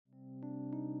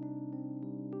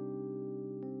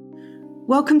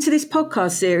Welcome to this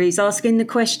podcast series asking the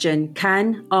question,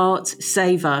 can art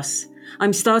save us?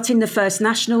 I'm starting the first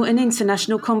national and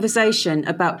international conversation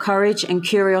about courage and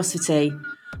curiosity.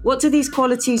 What do these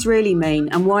qualities really mean,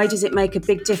 and why does it make a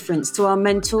big difference to our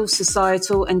mental,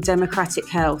 societal and democratic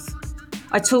health?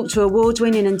 I talk to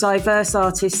award-winning and diverse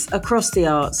artists across the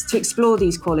arts to explore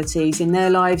these qualities in their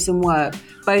lives and work,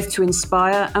 both to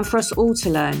inspire and for us all to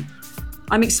learn.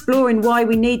 I'm exploring why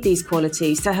we need these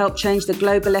qualities to help change the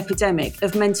global epidemic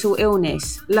of mental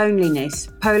illness, loneliness,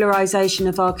 polarisation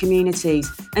of our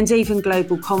communities, and even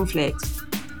global conflict.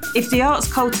 If the arts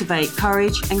cultivate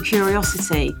courage and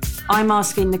curiosity, I'm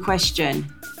asking the question,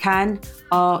 can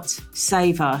art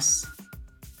save us?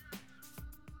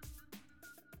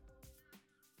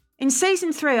 In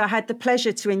season 3, I had the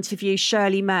pleasure to interview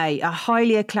Shirley May, a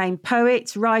highly acclaimed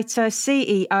poet, writer,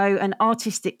 CEO and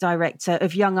artistic director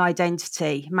of Young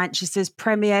Identity, Manchester's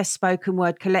premier spoken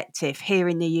word collective here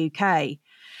in the UK.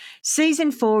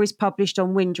 Season 4 is published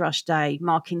on Windrush Day,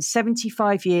 marking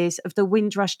 75 years of the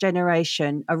Windrush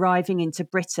generation arriving into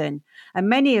Britain. And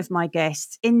many of my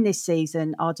guests in this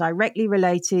season are directly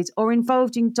related or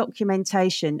involved in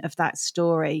documentation of that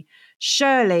story.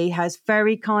 Shirley has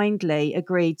very kindly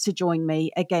agreed to join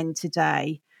me again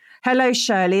today. Hello,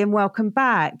 Shirley, and welcome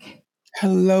back.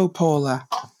 Hello, Paula,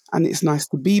 and it's nice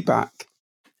to be back.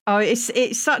 Oh,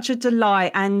 it's such a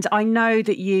delight, and I know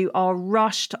that you are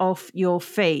rushed off your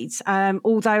feet,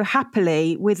 although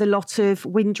happily with a lot of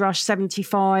Windrush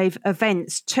 75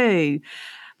 events too.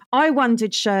 I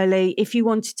wondered, Shirley, if you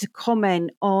wanted to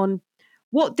comment on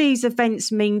what these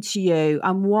events mean to you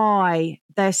and why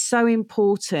they're so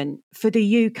important for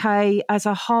the UK as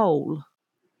a whole.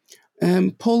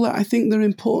 Paula, I think they're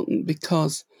important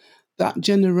because that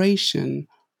generation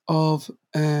of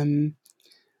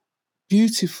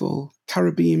beautiful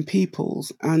Caribbean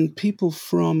peoples and people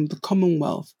from the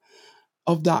Commonwealth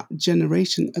of that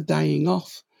generation are dying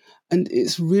off. And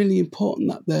it's really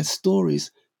important that their stories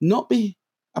not be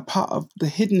a part of the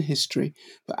hidden history,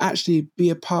 but actually be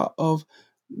a part of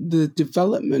the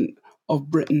development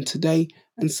of Britain today.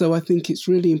 And so I think it's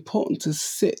really important to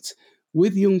sit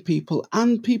with young people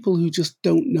and people who just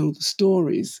don't know the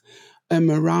stories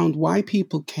around why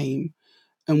people came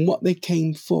and what they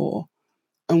came for,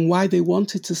 and why they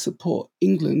wanted to support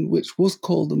England, which was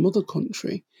called the mother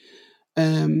country.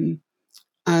 And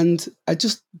I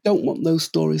just don't want those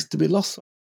stories to be lost.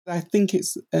 I think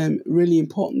it's really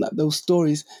important that those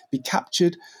stories be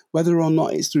captured, whether or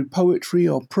not it's through poetry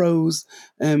or prose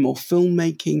or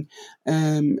filmmaking.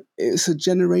 It's a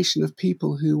generation of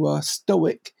people who are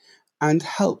stoic and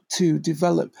help to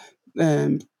develop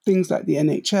things like the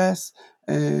NHS,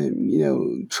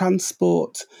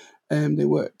 transport. They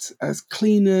worked as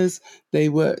cleaners. They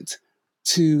worked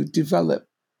to develop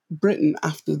Britain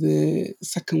after the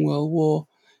Second World War,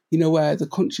 where the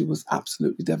country was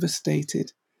absolutely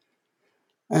devastated.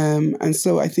 And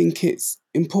so I think it's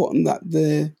important that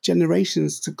the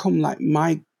generations to come, like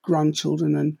my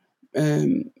grandchildren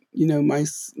and, my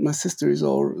sister is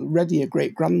already a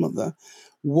great-grandmother,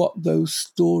 what those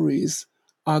stories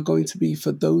are going to be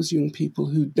for those young people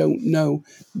who don't know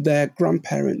their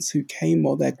grandparents who came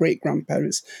or their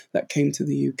great-grandparents that came to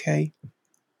the UK.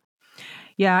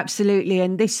 Yeah, absolutely.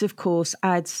 And this, of course,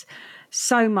 adds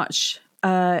so much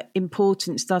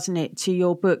importance, doesn't it, to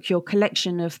your book, your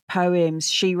collection of poems.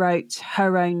 She wrote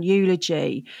her own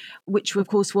eulogy, which, of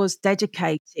course, was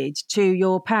dedicated to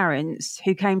your parents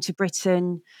who came to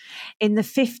Britain in the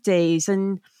 50s.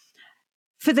 And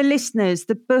for the listeners,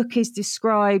 the book is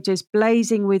described as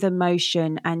blazing with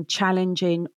emotion and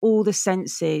challenging all the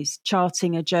senses,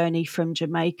 charting a journey from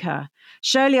Jamaica.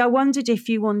 Shirley, I wondered if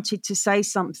you wanted to say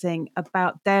something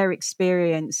about their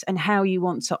experience and how you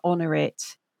want to honour it.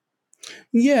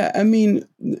 Yeah, I mean,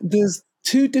 there's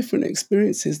two different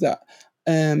experiences that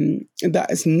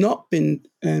has not been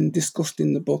discussed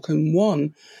in the book. And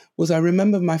one was, I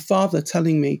remember my father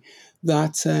telling me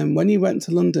that when he went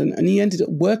to London and he ended up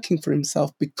working for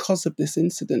himself because of this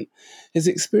incident, his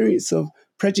experience of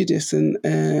prejudice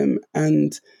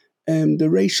and the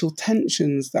racial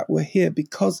tensions that were here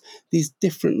because these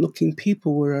different looking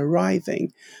people were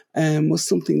arriving was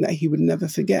something that he would never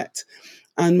forget.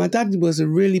 And my dad was a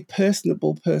really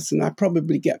personable person. I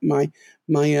probably get my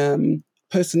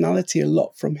personality a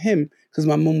lot from him because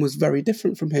my mum was very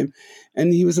different from him.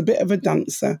 And he was a bit of a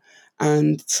dancer,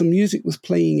 and some music was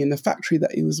playing in a factory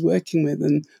that he was working with.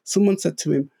 And someone said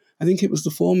to him, I think it was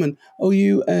the foreman, "Oh,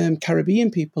 you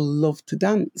Caribbean people love to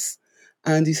dance."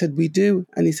 And he said, "We do."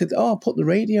 And he said, "Oh, I'll put the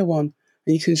radio on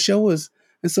and you can show us."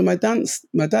 And so my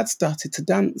dad started to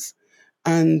dance.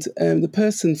 And the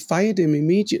person fired him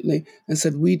immediately and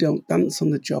said, "We don't dance on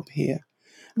the job here."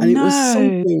 And it was No.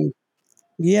 something,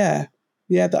 yeah,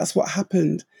 yeah, that's what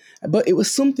happened. But it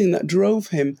was something that drove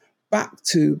him back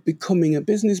to becoming a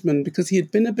businessman, because he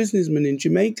had been a businessman in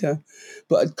Jamaica,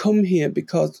 but had come here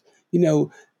because, you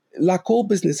know, like all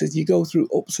businesses, you go through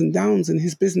ups and downs, and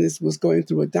his business was going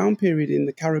through a down period in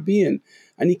the Caribbean.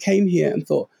 And he came here and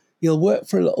thought he'll work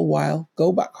for a little while,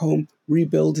 go back home,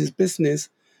 rebuild his business.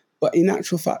 But in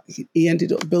actual fact, he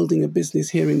ended up building a business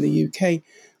here in the UK,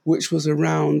 which was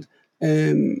around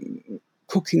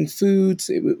cooking foods.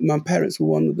 My parents were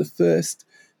one of the first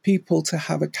people to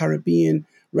have a Caribbean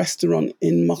restaurant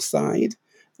in Moss Side,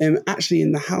 actually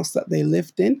in the house that they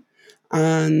lived in.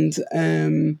 And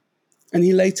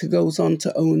he later goes on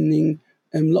to owning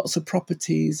lots of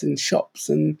properties and shops,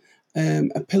 and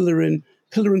a pillar and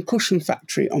cushion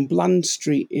factory on Bland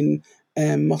Street in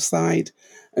Moss Side.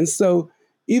 And so,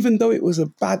 even though it was a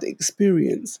bad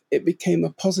experience, it became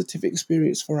a positive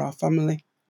experience for our family.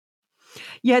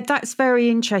 Yeah, that's very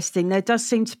interesting. There does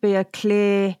seem to be a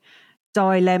clear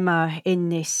dilemma in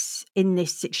this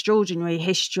extraordinary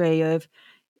history of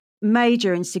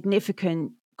major and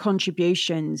significant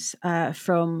contributions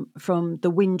from the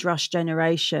Windrush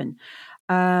generation,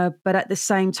 but at the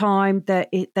same time,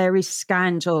 there is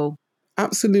scandal.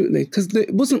 Absolutely, because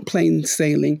it wasn't plain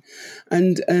sailing.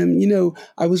 And,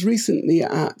 I was recently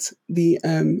at the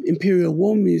Imperial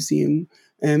War Museum.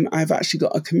 I've actually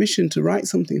got a commission to write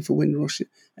something for Windrush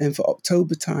for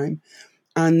October time.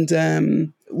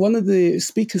 And one of the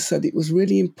speakers said it was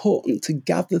really important to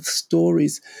gather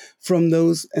stories from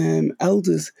those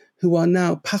elders who are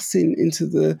now passing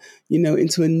into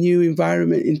into a new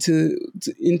environment,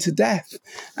 into death.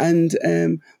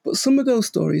 And but some of those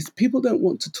stories, people don't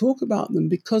want to talk about them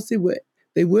because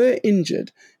they were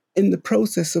injured in the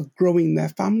process of growing their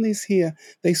families here.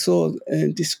 They saw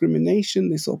discrimination,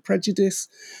 they saw prejudice,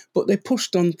 but they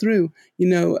pushed on through.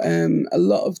 A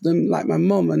lot of them, like my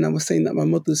mum, and I was saying that my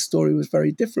mother's story was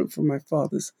very different from my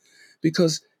father's,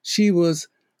 because she was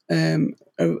an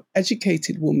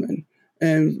educated woman,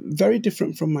 very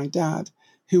different from my dad,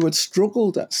 who had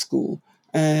struggled at school,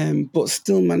 but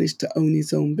still managed to own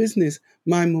his own business.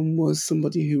 My mum was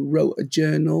somebody who wrote a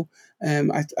journal.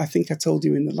 I think I told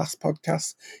you in the last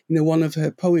podcast, one of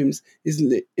her poems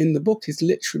in the book is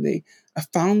literally a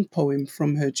found poem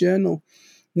from her journal.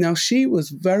 Now, she was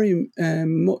very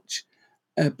much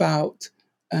about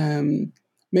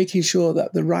making sure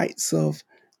that the rights of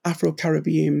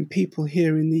Afro-Caribbean people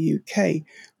here in the UK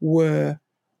were,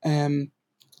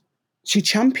 she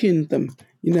championed them,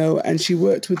 and she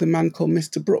worked with a man called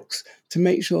Mr. Brooks to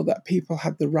make sure that people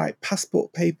had the right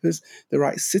passport papers, the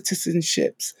right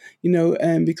citizenships,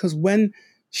 because when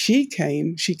she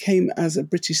came as a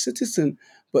British citizen,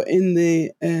 but in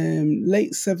the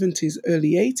late 70s,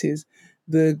 early 80s,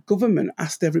 the government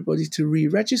asked everybody to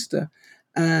re-register,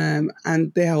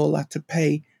 and they all had to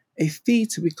pay a fee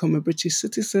to become a British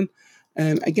citizen.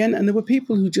 Again, and there were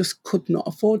people who just could not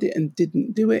afford it and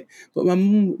didn't do it. But my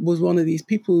mum was one of these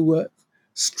people who were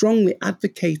strongly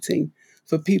advocating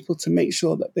for people to make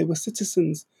sure that they were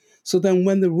citizens. So then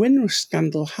when the Windrush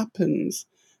scandal happens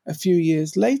a few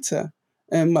years later,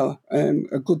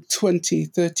 a good 20,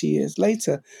 30 years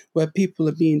later, where people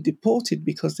are being deported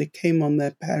because they came on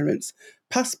their parents'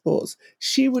 passports,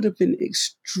 she would have been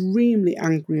extremely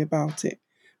angry about it,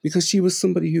 because she was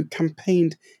somebody who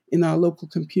campaigned in our local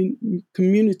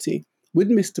community with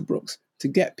Mr. Brooks to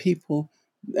get people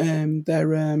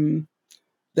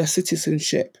their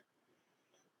citizenship.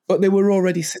 But they were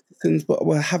already citizens, but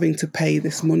were having to pay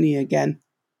this money again,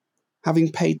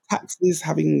 having paid taxes,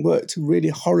 having worked really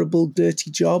horrible, dirty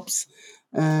jobs.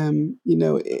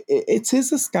 It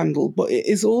is a scandal, but it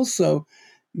is also,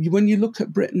 when you look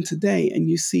at Britain today and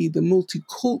you see the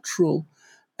multicultural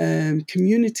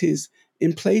communities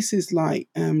in places like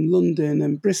London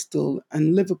and Bristol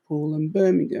and Liverpool and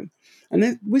Birmingham.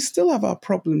 And we still have our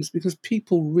problems because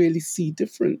people really see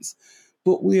difference.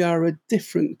 But we are a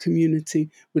different community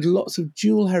with lots of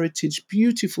dual heritage,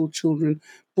 beautiful children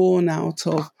born out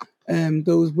of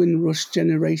those Windrush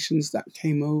generations that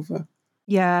came over.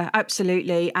 Yeah,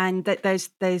 absolutely. And that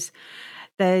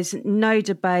there's no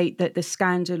debate that the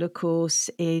scandal, of course,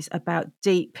 is about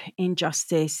deep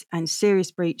injustice and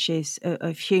serious breaches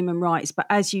of human rights. But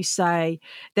as you say,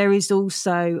 there is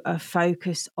also a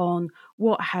focus on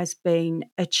what has been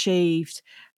achieved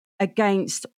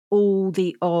against all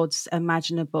the odds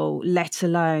imaginable, let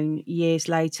alone years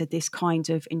later, this kind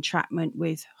of entrapment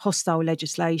with hostile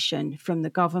legislation from the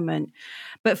government.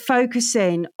 But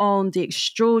focusing on the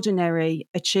extraordinary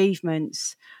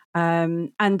achievements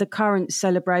and the current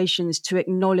celebrations to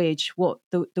acknowledge what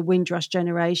the Windrush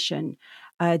generation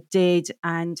did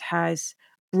and has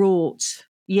brought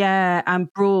Yeah,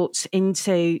 and brought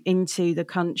into the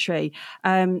country,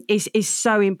 is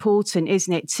so important,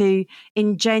 isn't it? To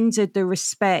engender the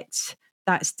respect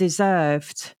that's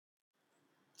deserved.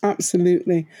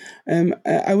 Absolutely.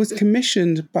 I was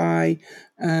commissioned by,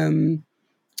 um,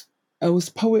 I was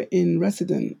poet in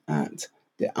resident at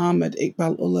the Ahmed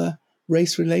Iqbal Ullah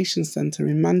Race Relations Centre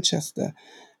in Manchester.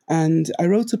 And I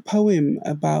wrote a poem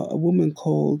about a woman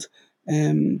called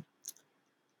um,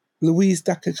 Louise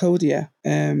Dakakodia.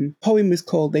 Poem is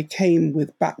called They Came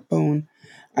with Backbone.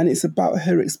 And it's about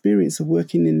her experience of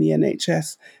working in the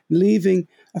NHS, leaving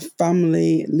a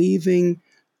family, leaving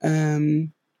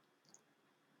um,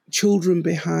 children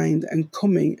behind and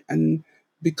coming and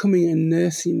becoming a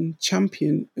nursing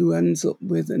champion who ends up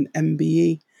with an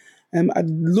MBE. I'd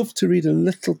love to read a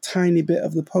little tiny bit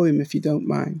of the poem if you don't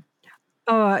mind.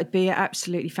 Oh, it'd be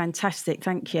absolutely fantastic.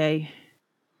 Thank you.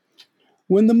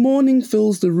 When the morning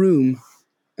fills the room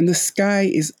and the sky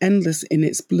is endless in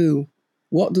its blue,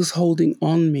 what does holding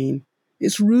on mean?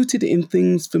 It's rooted in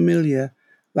things familiar,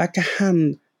 like a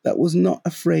hand that was not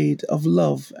afraid of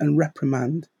love and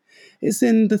reprimand. It's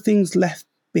in the things left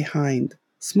behind,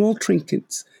 small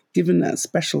trinkets given at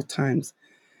special times.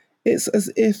 It's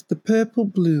as if the purple,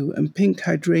 blue, and pink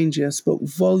hydrangea spoke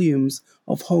volumes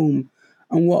of home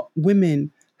and what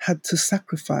women had to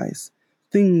sacrifice,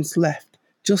 things left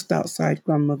just outside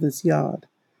grandmother's yard.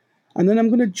 And then I'm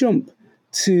going to jump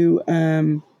to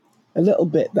a little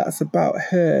bit that's about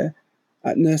her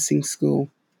at nursing school.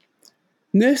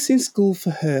 Nursing school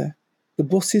for her, the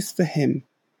buses for him.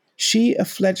 She, a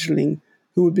fledgling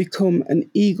who would become an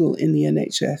eagle in the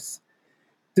NHS,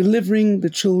 delivering the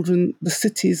children, the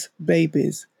city's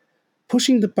babies,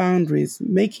 pushing the boundaries,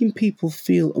 making people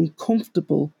feel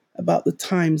uncomfortable about the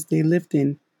times they lived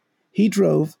in. He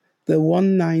drove the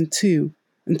 192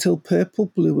 until purple,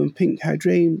 blue, and pink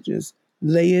hydrangeas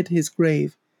layered his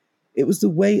grave. It was the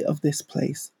way of this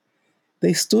place.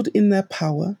 They stood in their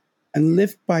power and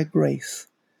lived by grace.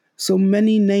 So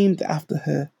many named after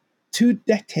her, 2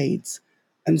 decades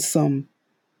and some,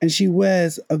 and she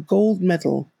wears a gold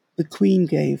medal the Queen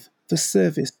gave for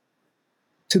service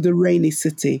to the rainy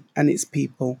city and its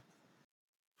people.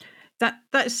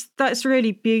 That's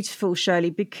really beautiful,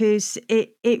 Shirley, because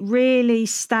it really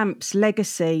stamps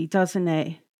legacy, doesn't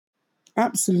it?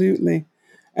 Absolutely.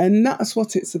 And that's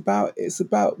what it's about. It's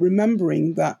about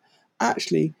remembering that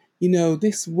actually,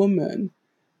 this woman,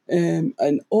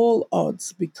 and all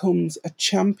odds becomes a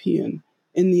champion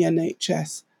in the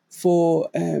NHS for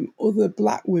other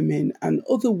black women and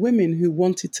other women who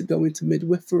wanted to go into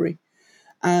midwifery.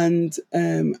 And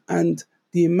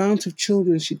the amount of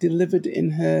children she delivered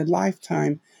in her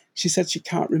lifetime, she said she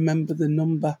can't remember the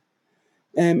number.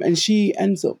 And she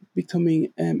ends up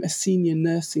becoming a senior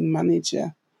nursing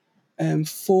manager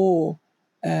for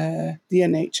the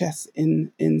NHS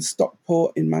in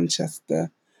Stockport, in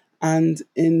Manchester, and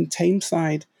in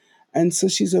Tameside. And so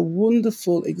she's a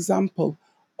wonderful example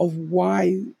of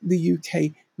why the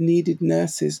UK needed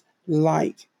nurses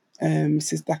like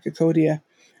Mrs. Dakakodia.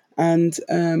 And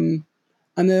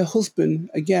her husband,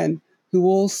 again, who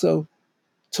also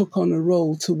took on a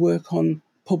role to work on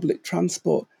public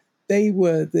transport. They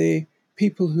were the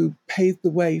people who paved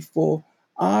the way for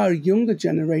our younger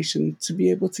generation to be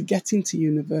able to get into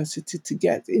university, to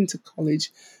get into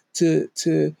college,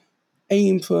 to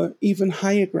aim for even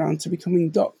higher ground, to becoming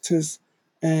doctors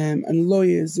and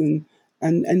lawyers and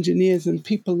engineers and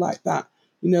people like that,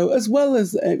 as well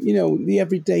as, the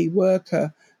everyday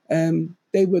worker.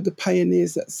 They were the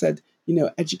pioneers that said,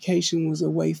 education was a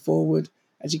way forward.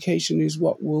 Education is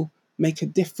what will make a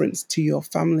difference to your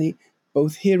family,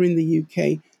 both here in the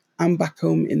UK and back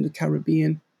home in the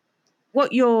Caribbean.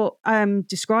 What you're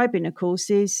describing, of course,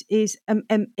 is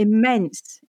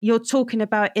immense. You're talking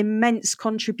about immense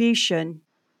contribution.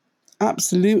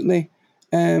 Absolutely.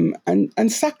 And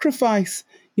sacrifice.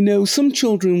 Some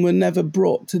children were never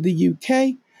brought to the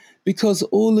UK because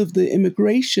all of the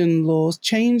immigration laws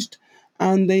changed,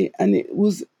 and it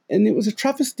was a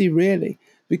travesty, really,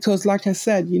 because, like I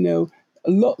said,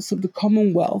 lots of the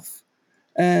Commonwealth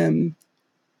um,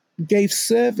 gave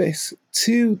service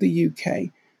to the UK,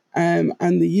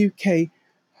 and the UK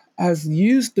has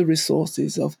used the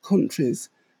resources of countries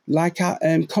like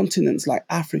continents like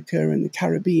Africa and the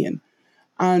Caribbean,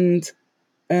 and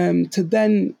to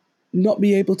then not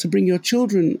be able to bring your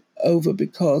children over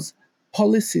because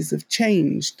policies have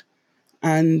changed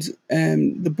and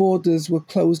the borders were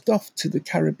closed off to the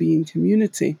Caribbean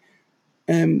community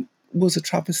was a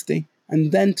travesty.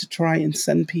 And then to try and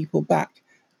send people back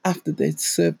after they'd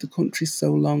served the country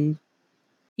so long.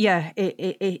 Yeah,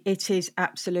 it is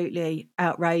absolutely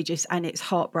outrageous, and it's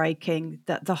heartbreaking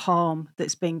that the harm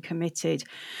that's been committed.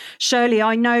 Shirley,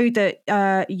 I know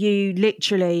that you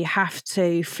literally have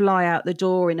to fly out the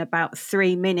door in about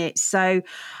 3 minutes. So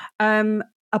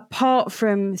apart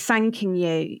from thanking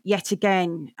you yet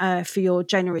again for your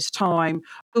generous time,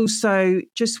 also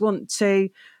just want to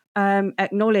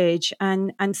acknowledge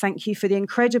and thank you for the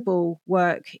incredible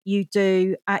work you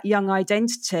do at Young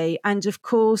Identity, and of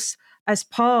course as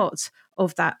part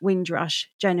of that Windrush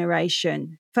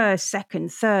generation, first,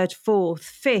 second, third, fourth,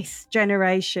 fifth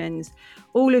generations.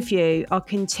 All of you are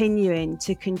continuing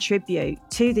to contribute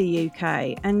to the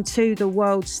UK and to the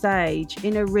world stage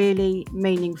in a really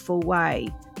meaningful way.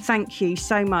 Thank you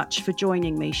so much for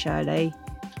joining me, Shirley.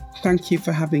 Thank you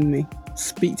for having me.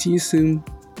 Speak to you soon.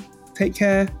 Take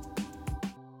care.